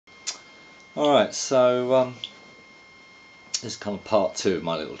Alright, so this is kind of part two of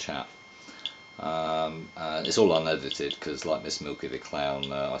my little chat. It's all unedited because, like Miss Milky the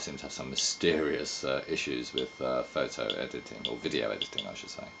Clown, I seem to have some mysterious issues with photo editing, or video editing, I should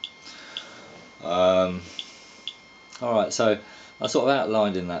say. Alright, so I sort of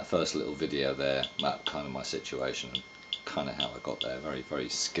outlined in that first little video there, that kind of my situation and kind of how I got there, very, very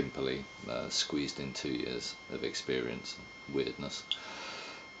skimpily, squeezed in 2 years of experience and weirdness.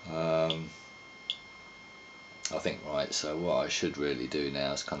 I think, right, so what I should really do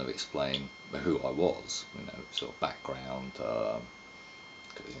now is kind of explain who I was, sort of background,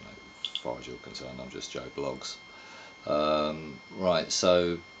 because, as far as you're concerned, I'm just Joe Blogs. Right,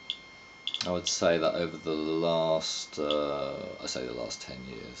 so I would say that over the last, the last 10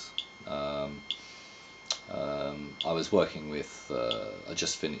 years, I was working with, I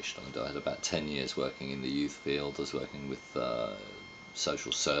just finished, I had about 10 years working in the youth field. I was working with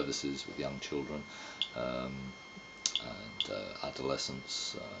social services with young children, and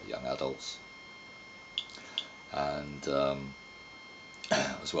adolescents, young adults, and I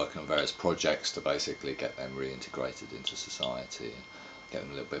was working on various projects to basically get them reintegrated into society and get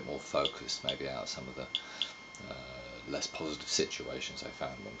them a little bit more focused, maybe out of some of the less positive situations they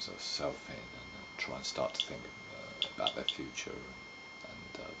found themselves in, and try and start to think about their future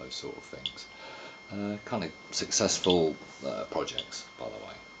and those sort of things. Kind of successful projects, by the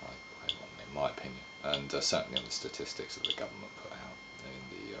way, in my opinion, and certainly on the statistics that the government put out in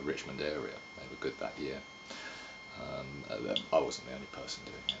the Richmond area. They were good that year. I wasn't the only person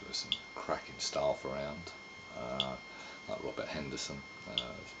doing it. There was some cracking staff around, like Robert Henderson,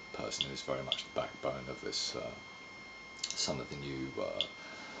 a person who's very much the backbone of this. Some of the new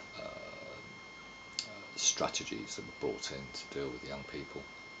strategies that were brought in to deal with young people.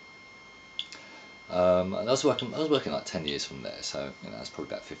 And I was working like 10 years from there, so that's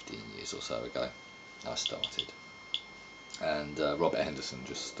probably about 15 years or so ago I started. And Robert Henderson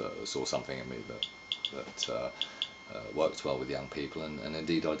just saw something in me that worked well with young people, and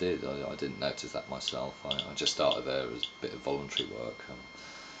indeed I did. I didn't notice that myself. I just started there as a bit of voluntary work, and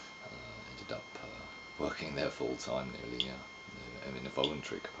ended up working there full time nearly, in a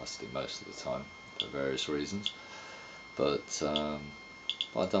voluntary capacity most of the time for various reasons. But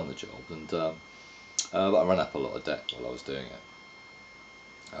I'd done the job, and but I ran up a lot of debt while I was doing it.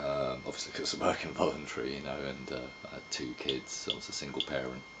 Obviously because of working voluntary, and I had 2 kids. I was a single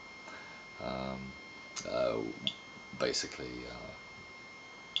parent. Basically,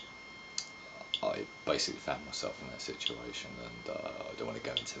 I basically found myself in that situation, and I don't want to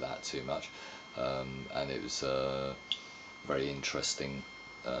go into that too much. And it was a very interesting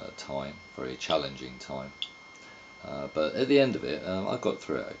time, very challenging time. But at the end of it, I got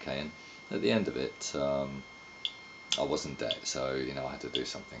through it okay. And at the end of it, I was in debt, so I had to do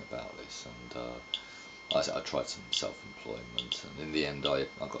something about this, and I tried some self-employment, and in the end I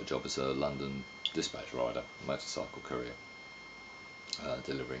got a job as a London dispatch rider, motorcycle courier,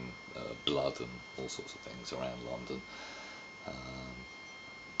 delivering blood and all sorts of things around London,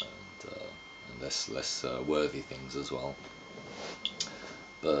 and less worthy things as well.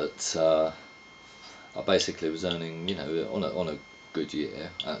 But I basically was earning, on a good year,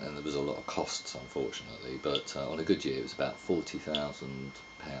 and there was a lot of costs unfortunately, but on a good year it was about £40,000.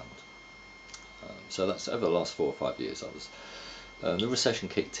 So that's over the last 4 or 5 years. I was the recession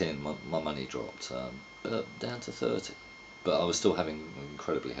kicked in, my money dropped down to 30, but I was still having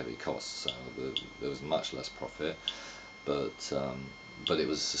incredibly heavy costs, so there was much less profit, but it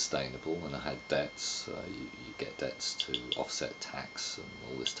was sustainable, and I had debts. You get debts to offset tax and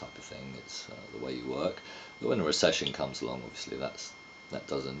all this type of thing. It's the way you work. But when a recession comes along, obviously that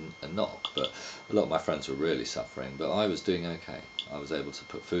does a knock. But a lot of my friends were really suffering, but I was doing okay. I was able to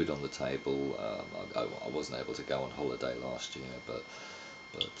put food on the table. I wasn't able to go on holiday last year, but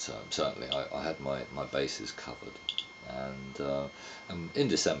certainly I had my bases covered. And in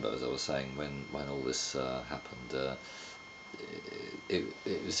December, as I was saying, when all this happened, it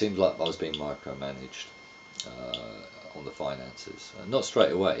seemed like I was being micromanaged on the finances. Not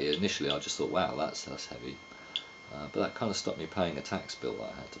straight away. Initially, I just thought, wow, that's heavy. But that kind of stopped me paying a tax bill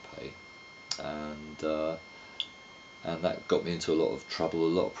that I had to pay, and that got me into a lot of trouble, a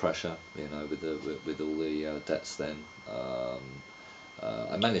lot of pressure, with all the debts. Then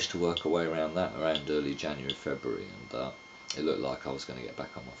I managed to work a way around that around early January, February, and it looked like I was going to get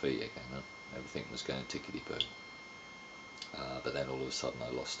back on my feet again, and everything was going tickety-boo. But then all of a sudden I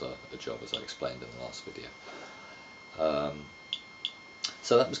lost a job, as I explained in the last video.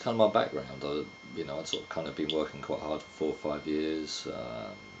 So that was kind of my background. I'd sort of kind of been working quite hard for 4 or 5 years.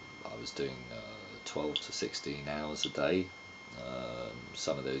 I was doing 12 to 16 hours a day,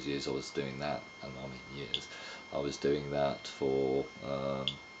 Some of those years I was doing that, and I mean years, I was doing that for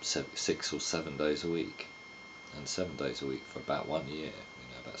 6 or 7 days a week, and 7 days a week for about 1 year. You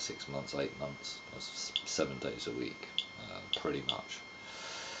know, about 6 months, 8 months. I was 7 days a week, pretty much.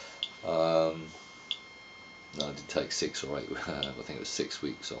 No, I did take 6 or 8. I think it was 6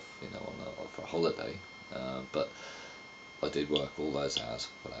 weeks off, you know, for a holiday. But I did work all those hours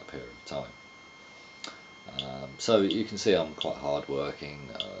for that period of time. So you can see I'm quite hard working.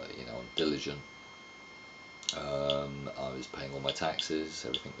 You know, I'm diligent. I was paying all my taxes.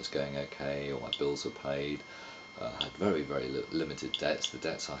 Everything was going okay. All my bills were paid. I had very, very limited debts. The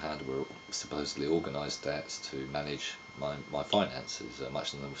debts I had were supposedly organised debts to manage my finances,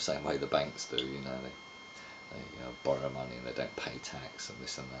 much in the same way the banks do. You know, they borrow money and they don't pay tax and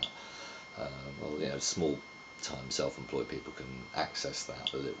this and that. Well, you know, small-time self-employed people can access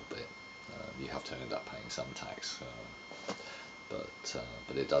that a little bit. You have to end up paying some tax, but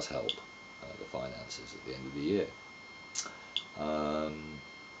it does help the finances at the end of the year.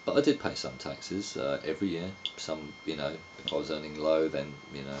 But I did pay some taxes every year. Some, you know, if I was earning low, then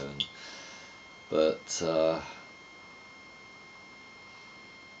you know, but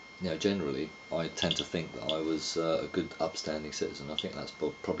you know, generally, I tend to think that I was a good, upstanding citizen. I think that's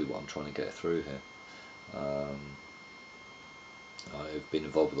probably what I'm trying to get through here. I've been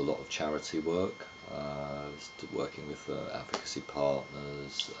involved with a lot of charity work, working with advocacy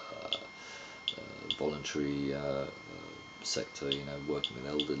partners, voluntary sector, you know, working with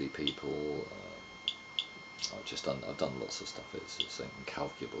elderly people. I've done lots of stuff. It's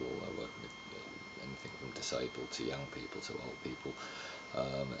incalculable. Working with anything from disabled to young people to old people.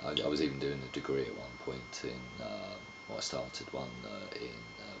 I was even doing a degree at one point in, well, I started one in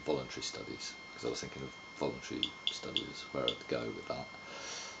voluntary studies, because I was thinking of voluntary studies, where I'd go with that.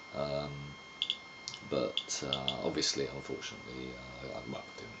 But obviously, unfortunately, I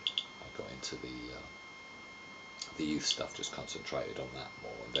got into the youth stuff, just concentrated on that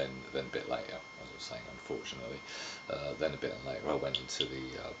more, and then a bit later, as I was saying, unfortunately, then a bit later I went into the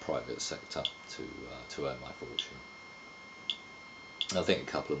private sector to earn my fortune. I think a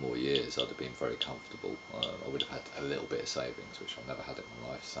couple of more years I'd have been very comfortable. I would have had a little bit of savings, which I've never had in my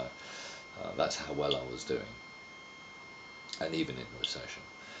life, so that's how well I was doing, and even in recession.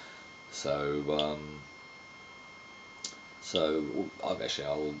 So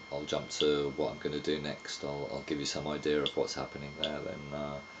I'll jump to what I'm going to do next. I'll give you some idea of what's happening there. Then,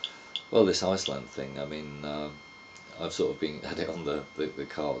 well, this Iceland thing. I mean, I've sort of had it on the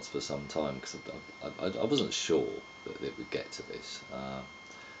cards for some time, because I wasn't sure that it would get to this.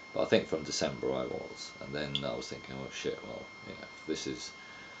 But I think from December I was, and then I was thinking, oh shit, well, you know, this is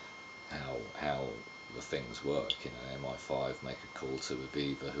how the things work. You know, MI5 make a call to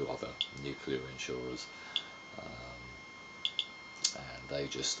Aviva, who are the nuclear insurers, and they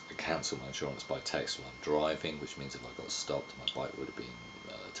just cancel my insurance by text while I'm driving, which means if I got stopped, my bike would have been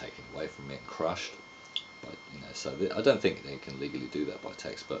taken away from me and crushed. But you know, so I don't think they can legally do that by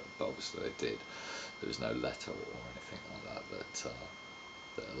text, but obviously they did. There was no letter or anything like that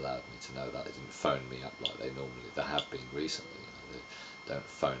that allowed me to know that. They didn't phone me up like they have been recently. You know, they don't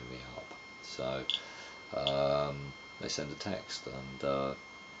phone me up. So they send a text, and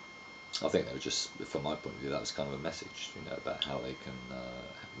I think they were just, from my point of view, that was kind of a message, you know, about how they can,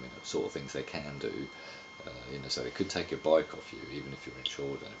 you know, sort of things they can do. You know, so they could take your bike off you, even if you're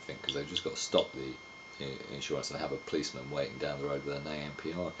insured and everything, because they've just got to stop the insurance and have a policeman waiting down the road with an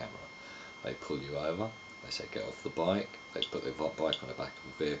ANPR camera. They pull you over, they say get off the bike, they put their bike on the back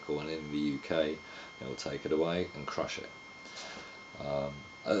of a vehicle, and in the UK they'll take it away and crush it.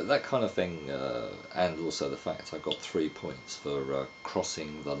 That kind of thing, and also the fact I got 3 points for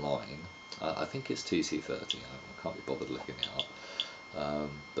crossing the line. I think it's TC30, I can't be bothered looking it up,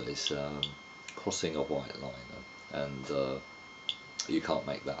 but it's crossing a white line, and you can't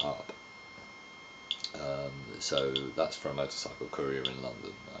make that up. So that's for a motorcycle courier in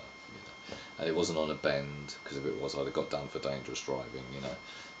London, you know. And it wasn't on a bend, because if it was, I'd have got done for dangerous driving, you know.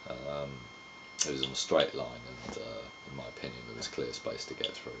 It was on a straight line, and in my opinion there was clear space to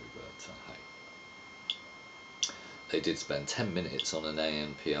get through, but hey. They did spend 10 minutes on an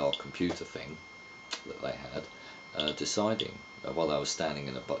ANPR computer thing that they had, deciding, while I was standing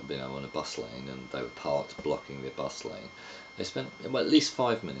in on a bus lane, and they were parked blocking the bus lane. They spent, well, at least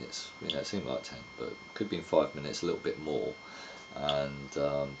 5 minutes. You know, it seemed like 10, but it could have been 5 minutes, a little bit more. And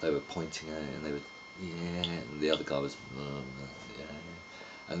they were pointing at it, and they were, yeah, and the other guy was, yeah.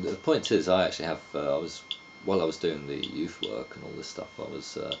 And the point is, I actually have, while I was doing the youth work and all this stuff, I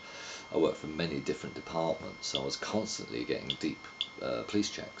worked for many different departments, so I was constantly getting deep police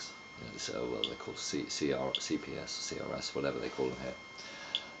checks. So well, they call CPS, CRS, whatever they call them here.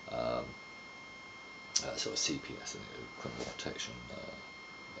 Sort of CPS, criminal protection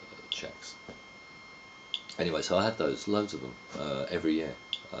checks. Anyway, so I had those, loads of them, every year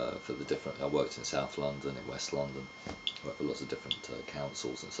for the different. I worked in South London, in West London, worked for lots of different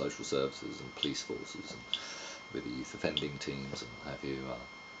councils and social services and police forces, and with the youth offending teams and have you,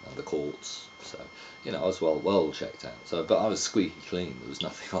 and the courts. So I was well checked out. So, but I was squeaky clean. There was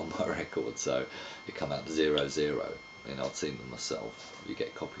nothing on my record. So it come out to 0-0. I'd seen them myself. You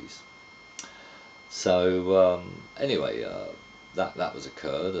get copies. So anyway, that was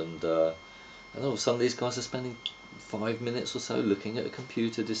occurred, and all of a sudden these guys are spending 5 minutes or so looking at a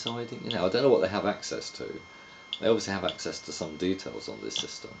computer, deciding. I don't know what they have access to. They obviously have access to some details on this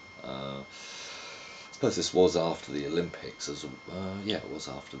system. I suppose this was after the Olympics, yeah, it was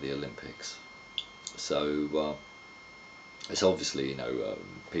after the Olympics. So it's obviously,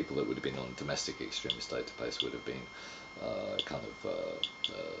 people that would have been on domestic extremist database would have been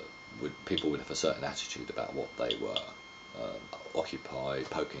people would have a certain attitude about what they were. Occupy,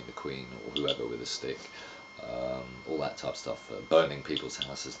 poking the Queen or whoever with a stick, all that type of stuff, burning people's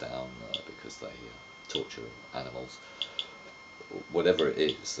houses down because they torture animals, whatever it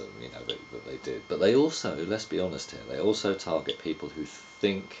is that they did. But they also, let's be honest here, they also target people who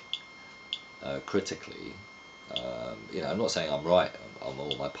think critically. I'm not saying I'm right on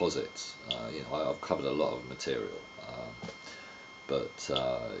all my posits. I've covered a lot of material, but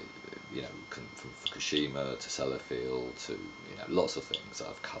from Fukushima to Sellafield to lots of things that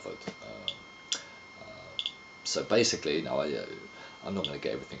I've covered. So basically, I'm not going to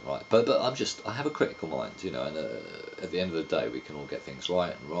get everything right, but I have a critical mind, and at the end of the day, we can all get things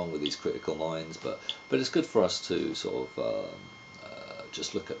right and wrong with these critical minds, but it's good for us to sort of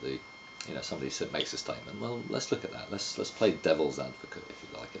just look at the. Somebody makes a statement. Well, let's look at that. Let's play devil's advocate, if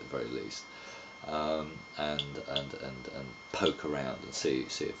you like, at the very least, and poke around and see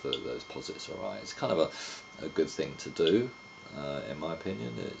if those posits are right. It's kind of a good thing to do, in my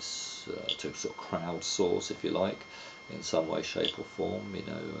opinion. It's to sort of crowdsource, if you like, in some way, shape, or form.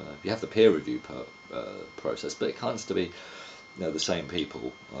 You have the peer review process, but it has to be the same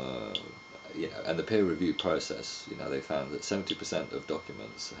people. And the peer review process, they found that 70% of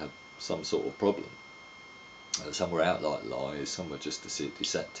documents had some sort of problem. Some were outright lies, some were just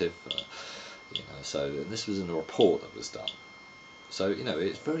deceptive. So this was in a report that was done. So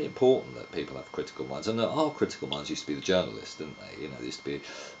it's very important that people have critical minds, and our critical minds used to be the journalists, didn't they? They used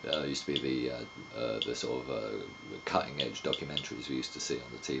to be the sort of cutting edge documentaries we used to see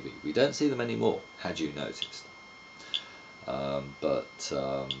on the TV. We don't see them anymore. Had you noticed? But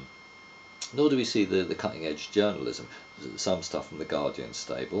nor do we see the cutting edge journalism. Some stuff from the Guardian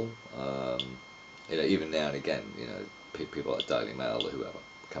stable. Even now and again, people like Daily Mail or whoever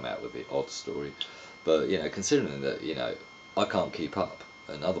come out with the odd story. But considering that I can't keep up,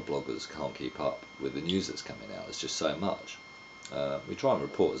 and other bloggers can't keep up with the news that's coming out. There's just so much. We try and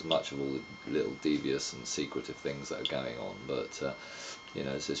report as much of all the little devious and secretive things that are going on, but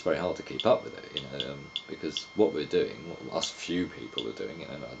it's very hard to keep up with it. Because what we're doing, what us few people are doing,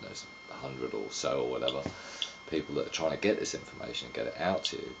 I don't know, 100 or so or whatever, people that are trying to get this information and get it out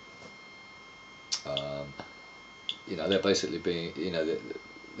to you. They're basically being,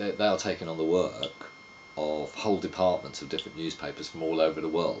 they are taking on the work of whole departments of different newspapers from all over the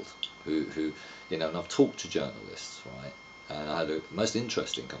world who and I've talked to journalists, right, and I had a most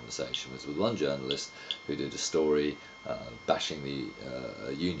interesting conversation was with one journalist who did a story bashing the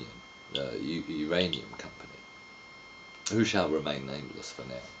uranium company, who shall remain nameless for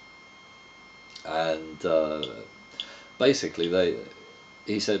now. And basically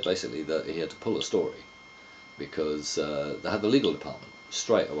he said basically that he had to pull a story because they had the legal department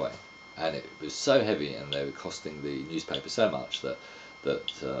straight away, and it was so heavy and they were costing the newspaper so much that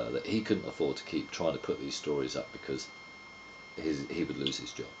he couldn't afford to keep trying to put these stories up, because he would lose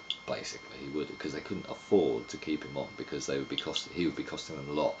his job. Basically, he would, because they couldn't afford to keep him on, because he would be costing them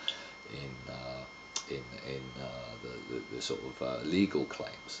a lot in the sort of legal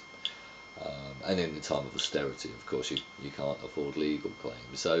claims. And in the time of austerity, of course, you can't afford legal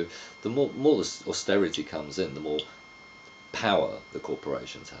claims. So the more the austerity comes in, the more power the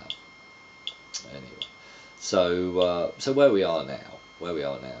corporations have. Anyway, so where we are now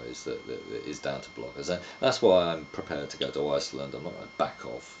is that is down to bloggers, and that's why I'm prepared to go to Iceland. I'm not going to back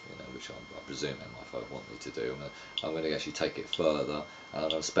off, which I presume MI5 want me to do. I'm going to actually take it further, and I'm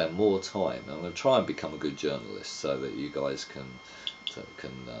going to spend more time. I'm going to try and become a good journalist, so that you guys can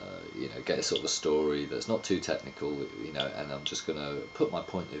get a sort of a story that's not too technical, and I'm just going to put my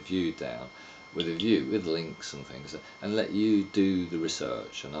point of view down with a view, with links and things, and let you do the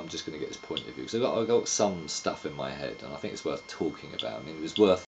research. And I'm just going to get this point of view because I've got some stuff in my head, and I think it's worth talking about. I mean, it was worth